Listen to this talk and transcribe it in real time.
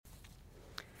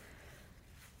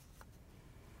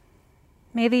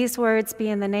May these words be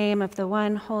in the name of the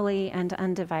one holy and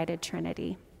undivided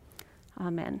Trinity.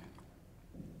 Amen.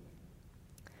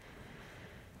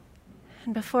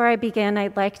 And before I begin,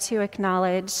 I'd like to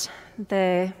acknowledge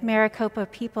the Maricopa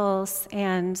peoples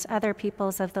and other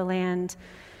peoples of the land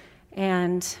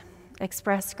and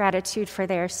express gratitude for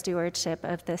their stewardship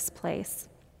of this place.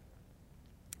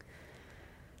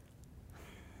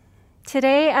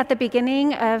 Today, at the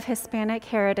beginning of Hispanic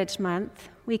Heritage Month,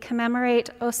 we commemorate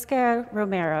Oscar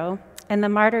Romero and the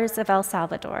martyrs of El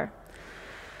Salvador.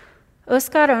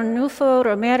 Oscar Onufo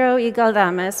Romero y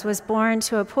Galdames was born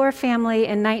to a poor family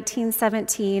in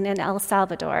 1917 in El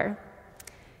Salvador.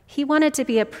 He wanted to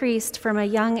be a priest from a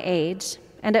young age,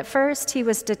 and at first he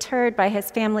was deterred by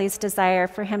his family's desire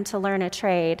for him to learn a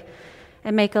trade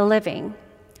and make a living.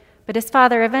 But his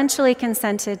father eventually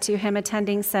consented to him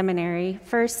attending seminary,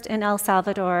 first in El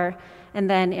Salvador and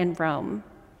then in Rome.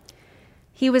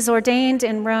 He was ordained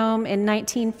in Rome in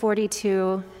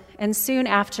 1942 and soon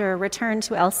after returned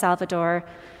to El Salvador,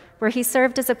 where he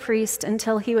served as a priest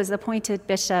until he was appointed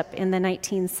bishop in the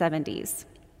 1970s.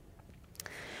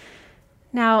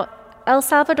 Now, El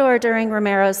Salvador during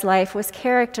Romero's life was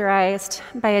characterized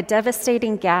by a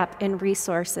devastating gap in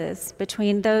resources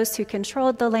between those who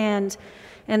controlled the land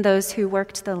and those who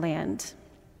worked the land.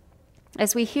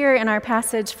 As we hear in our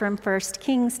passage from 1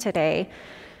 Kings today,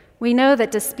 we know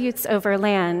that disputes over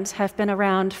land have been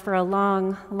around for a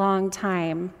long, long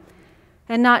time.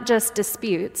 And not just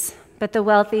disputes, but the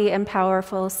wealthy and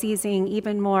powerful seizing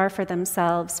even more for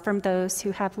themselves from those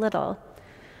who have little,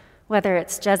 whether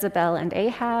it's Jezebel and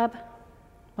Ahab,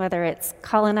 whether it's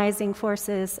colonizing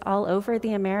forces all over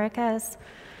the Americas,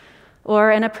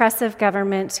 or an oppressive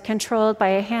government controlled by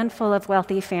a handful of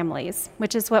wealthy families,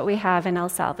 which is what we have in El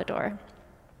Salvador.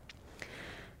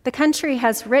 The country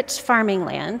has rich farming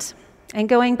land, and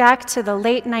going back to the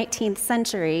late 19th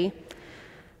century,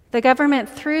 the government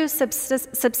threw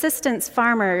subsistence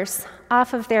farmers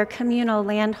off of their communal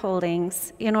land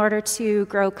holdings in order to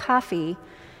grow coffee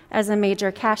as a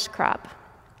major cash crop.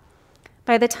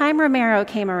 By the time Romero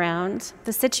came around,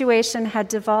 the situation had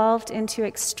devolved into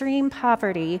extreme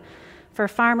poverty for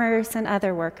farmers and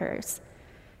other workers,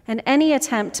 and any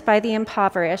attempt by the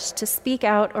impoverished to speak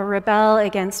out or rebel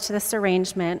against this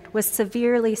arrangement was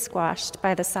severely squashed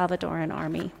by the Salvadoran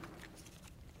army.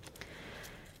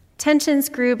 Tensions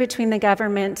grew between the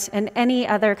government and any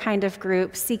other kind of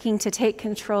group seeking to take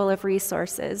control of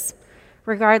resources,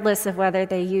 regardless of whether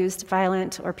they used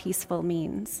violent or peaceful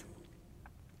means.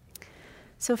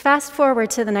 So fast forward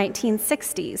to the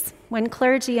 1960s, when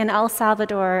clergy in El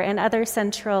Salvador and other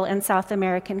Central and South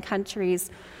American countries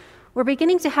were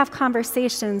beginning to have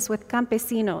conversations with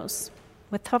campesinos,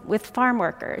 with farm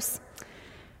workers.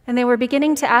 And they were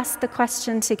beginning to ask the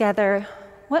question together,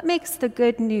 what makes the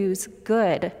good news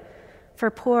good for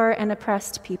poor and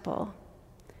oppressed people?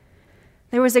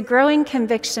 There was a growing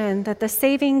conviction that the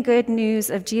saving good news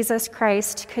of Jesus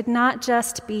Christ could not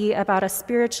just be about a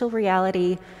spiritual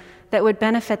reality that would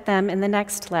benefit them in the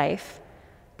next life,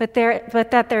 but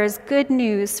that there is good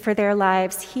news for their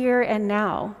lives here and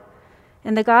now,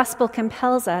 and the gospel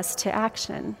compels us to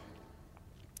action.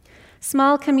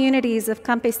 Small communities of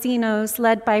campesinos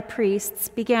led by priests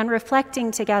began reflecting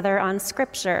together on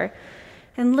Scripture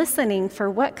and listening for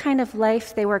what kind of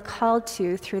life they were called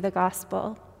to through the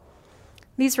gospel.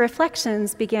 These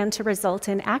reflections began to result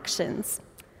in actions,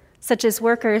 such as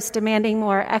workers demanding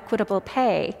more equitable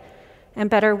pay and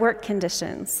better work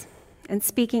conditions, and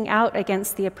speaking out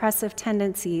against the oppressive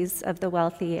tendencies of the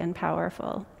wealthy and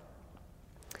powerful.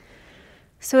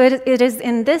 So it is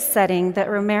in this setting that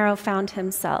Romero found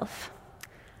himself,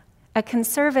 a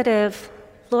conservative,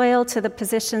 loyal to the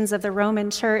positions of the Roman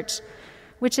Church,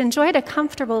 which enjoyed a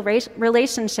comfortable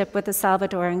relationship with the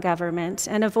Salvadoran government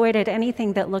and avoided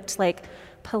anything that looked like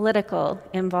political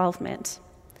involvement.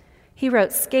 He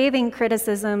wrote scathing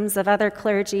criticisms of other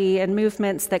clergy and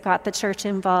movements that got the church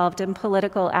involved in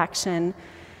political action,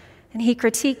 and he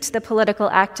critiqued the political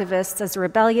activists as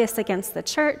rebellious against the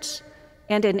church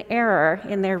and in error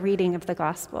in their reading of the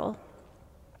gospel.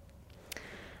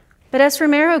 But as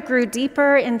Romero grew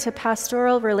deeper into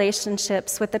pastoral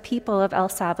relationships with the people of El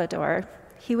Salvador,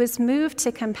 he was moved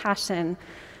to compassion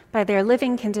by their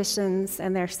living conditions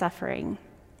and their suffering.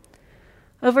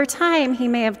 Over time, he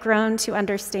may have grown to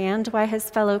understand why his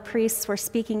fellow priests were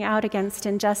speaking out against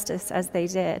injustice as they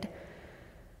did,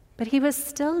 but he was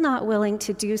still not willing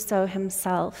to do so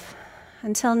himself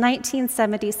until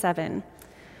 1977.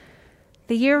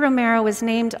 The year Romero was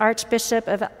named Archbishop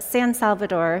of San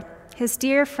Salvador, his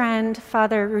dear friend,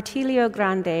 Father Rutilio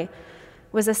Grande,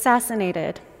 was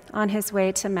assassinated on his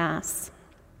way to Mass.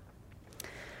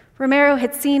 Romero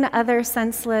had seen other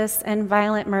senseless and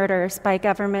violent murders by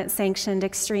government-sanctioned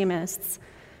extremists,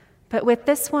 but with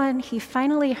this one, he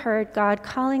finally heard God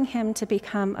calling him to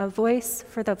become a voice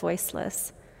for the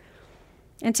voiceless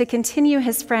and to continue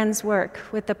his friend's work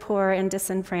with the poor and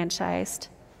disenfranchised.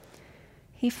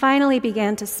 He finally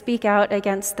began to speak out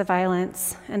against the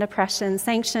violence and oppression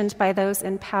sanctioned by those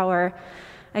in power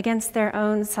against their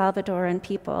own Salvadoran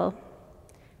people.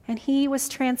 And he was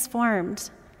transformed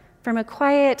from a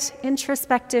quiet,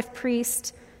 introspective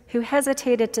priest who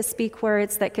hesitated to speak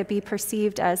words that could be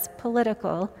perceived as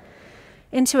political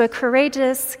into a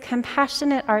courageous,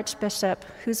 compassionate archbishop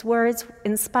whose words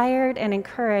inspired and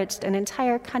encouraged an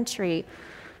entire country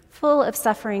full of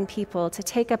suffering people to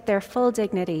take up their full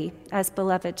dignity as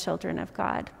beloved children of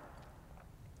God.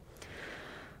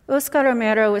 Oscar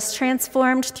Romero was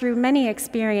transformed through many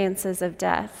experiences of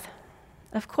death.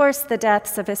 Of course, the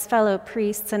deaths of his fellow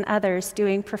priests and others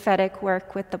doing prophetic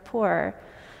work with the poor,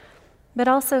 but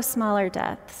also smaller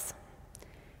deaths.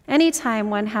 Anytime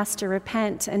one has to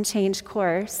repent and change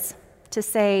course, to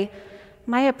say,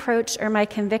 my approach or my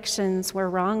convictions were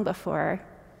wrong before,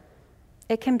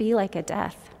 it can be like a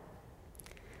death.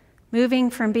 Moving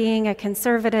from being a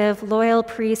conservative, loyal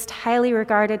priest, highly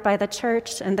regarded by the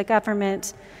church and the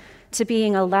government, to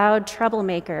being a loud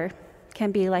troublemaker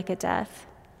can be like a death.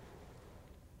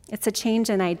 It's a change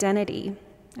in identity,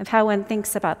 of how one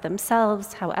thinks about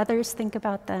themselves, how others think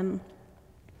about them.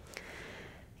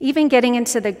 Even getting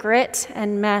into the grit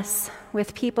and mess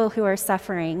with people who are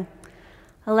suffering,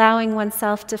 allowing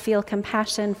oneself to feel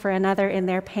compassion for another in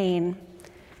their pain,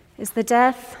 is the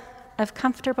death of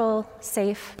comfortable,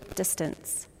 safe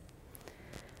distance.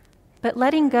 But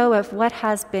letting go of what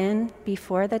has been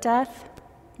before the death,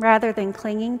 rather than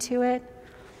clinging to it,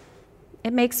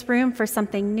 it makes room for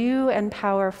something new and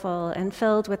powerful and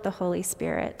filled with the Holy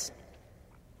Spirit.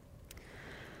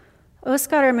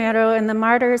 Oscar Romero and the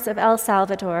martyrs of El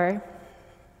Salvador,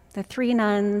 the 3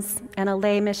 nuns and a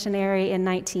lay missionary in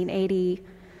 1980,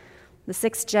 the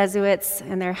 6 Jesuits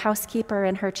and their housekeeper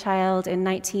and her child in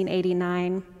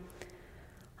 1989,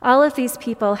 all of these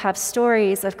people have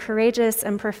stories of courageous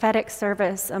and prophetic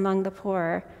service among the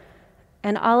poor,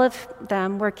 and all of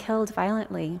them were killed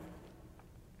violently.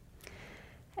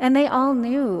 And they all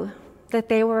knew that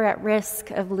they were at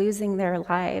risk of losing their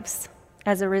lives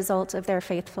as a result of their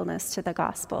faithfulness to the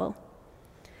gospel.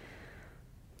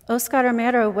 Oscar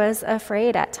Romero was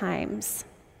afraid at times,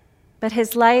 but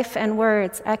his life and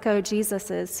words echo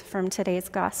Jesus's from today's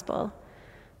gospel.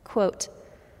 Quote,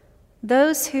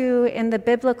 "Those who, in the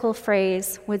biblical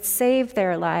phrase, would save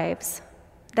their lives,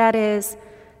 that is,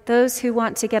 those who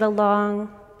want to get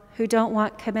along, who don't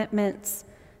want commitments,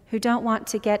 who don't want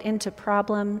to get into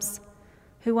problems,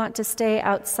 who want to stay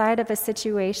outside of a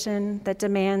situation that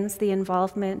demands the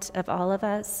involvement of all of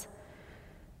us,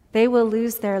 they will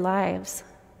lose their lives.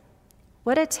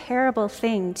 What a terrible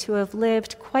thing to have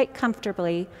lived quite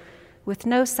comfortably with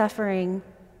no suffering,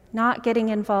 not getting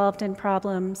involved in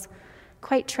problems,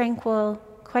 quite tranquil,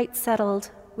 quite settled,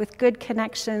 with good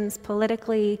connections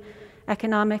politically,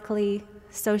 economically,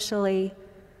 socially,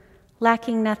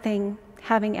 lacking nothing,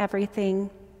 having everything.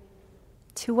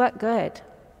 To what good?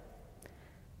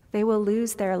 They will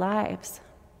lose their lives."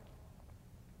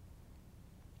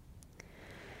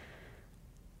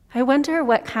 I wonder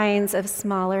what kinds of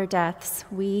smaller deaths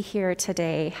we here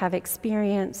today have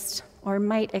experienced or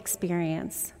might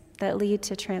experience that lead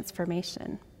to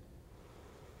transformation.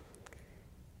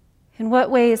 In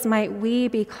what ways might we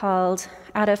be called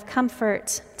out of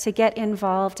comfort to get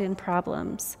involved in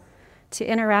problems, to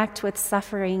interact with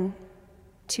suffering,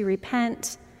 to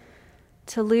repent,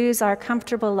 to lose our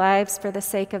comfortable lives for the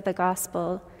sake of the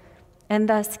gospel, and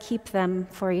thus keep them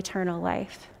for eternal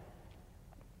life?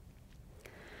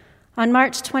 On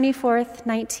March 24th,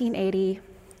 1980,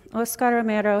 Oscar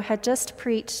Romero had just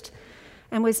preached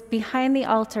and was behind the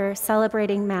altar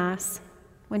celebrating Mass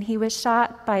when he was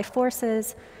shot by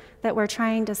forces that were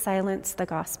trying to silence the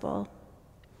gospel.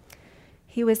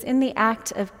 He was in the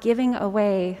act of giving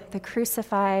away the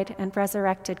crucified and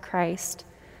resurrected Christ,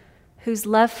 whose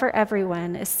love for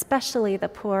everyone, especially the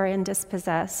poor and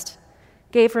dispossessed,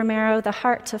 gave Romero the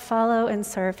heart to follow and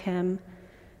serve him,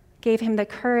 gave him the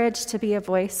courage to be a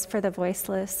voice for the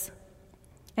voiceless,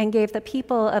 and gave the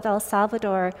people of El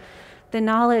Salvador the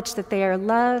knowledge that they are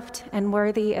loved and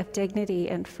worthy of dignity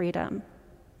and freedom.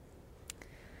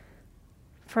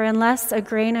 For unless a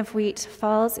grain of wheat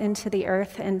falls into the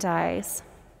earth and dies,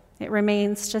 it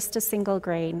remains just a single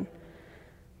grain,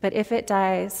 but if it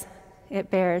dies,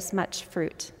 it bears much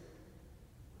fruit.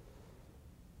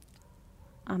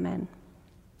 Amen.